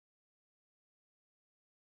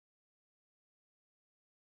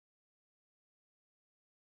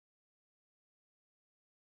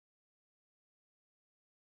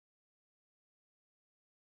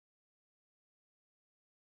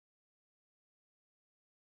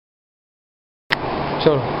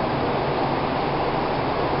चलो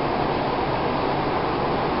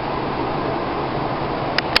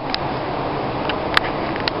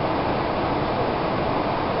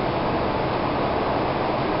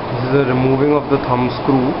this is the removing of the thumb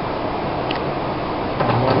screw.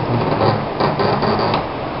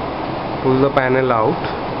 Pull the panel out.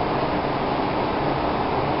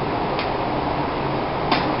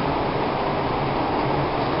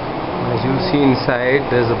 As you see inside,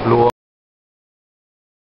 there's a blower.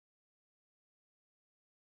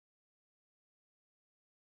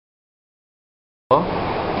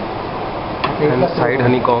 And side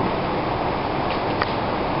honeycomb.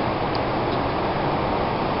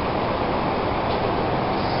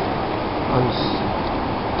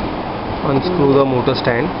 Unscrew the motor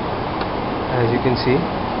stand, as you can see.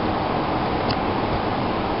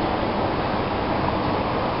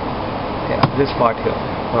 Yeah, this part here.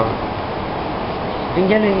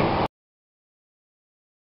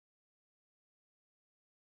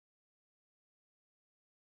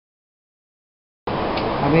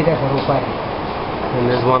 And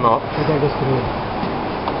there's one off.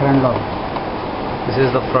 Front lock. This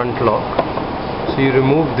is the front lock. So you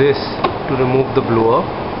remove this to remove the blower.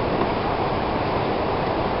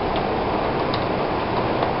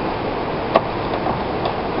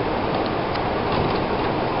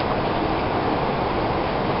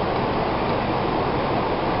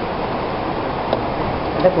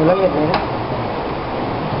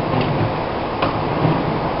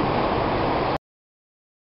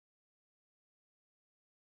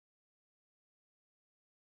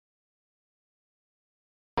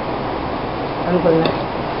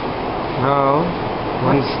 Now,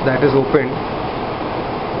 once that is opened,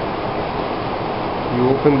 you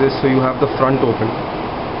open this so you have the front open,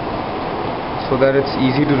 so that it's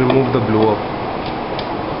easy to remove the blower.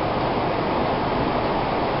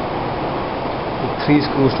 With 3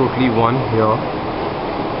 screws totally, 1 here,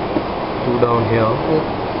 2 down here,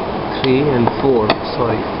 3 and 4,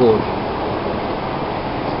 sorry 4.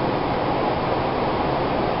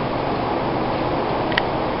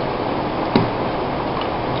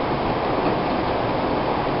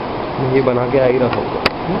 ये बना के आ ही रखा होगा,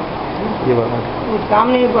 ये बना के काम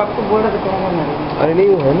नहीं, आपको बोल रहा था क्या करना है। अरे नहीं,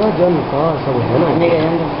 वो है ना जन, हाँ सब है ना।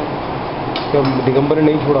 क्या दिगंबर ने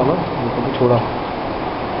नहीं छोड़ा ना, कभी छोड़ा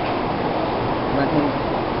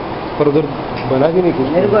पर उधर बना के नहीं कुछ।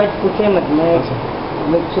 मेरे को आज पूछे मत, मैं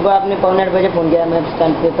सुबह आपने 7:45 बजे फोन किया, मैं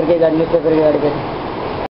पेपर के गाड़ी, न्यूज़पेपर की गाड़ी पे।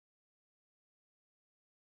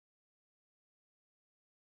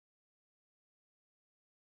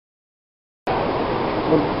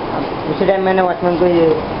 उसी टाइम मैंने वॉचमैन को ये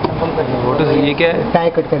कंफर्म कर दिया। ये क्या है? टाई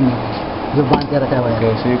कट करनी जो बांध के रखा हुआ है।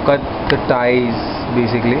 Okay, so you cut the ties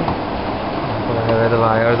basically where the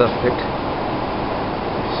wires are fit.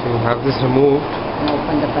 So you have this removed. Now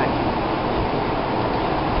open the front.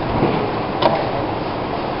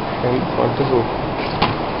 And front is open.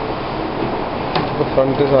 The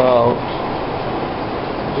front is out.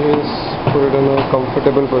 Just put it in a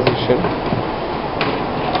comfortable position.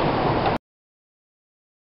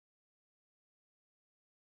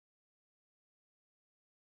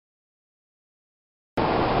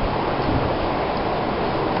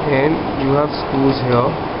 And you have screws here.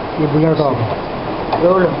 ये blower top,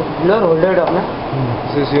 blower holder top ना?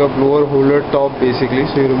 This is your blower holder top basically.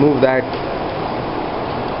 So you remove that.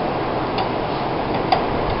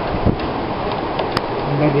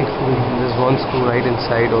 There's one screw right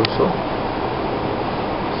inside also.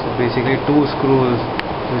 So basically 2 screws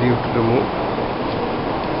that you have to remove.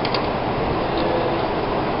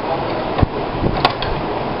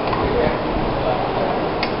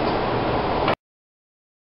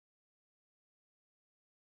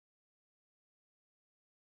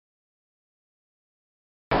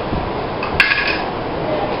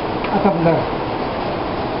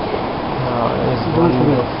 There's one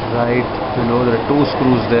right below. There are 2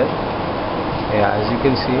 screws there. Yeah, as you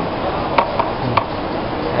can see.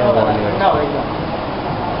 And one here.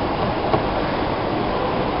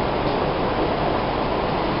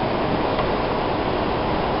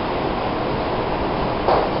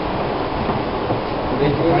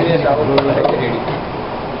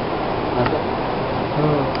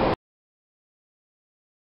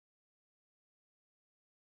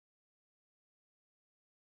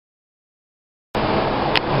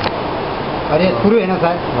 अरे screw है ना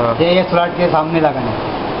sir, ये slot के सामने लगाना है,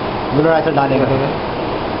 blower ऐसा डालेगा।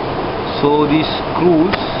 So these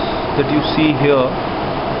screws that you see here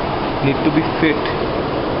need to be fit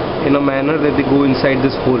in a manner that they go inside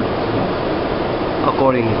this hole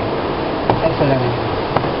accordingly. ऐसा लगाना।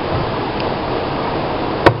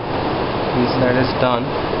 Once that is done,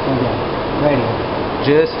 ready.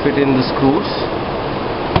 just fit in the screws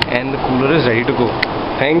and the cooler is ready to go.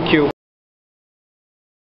 Thank you.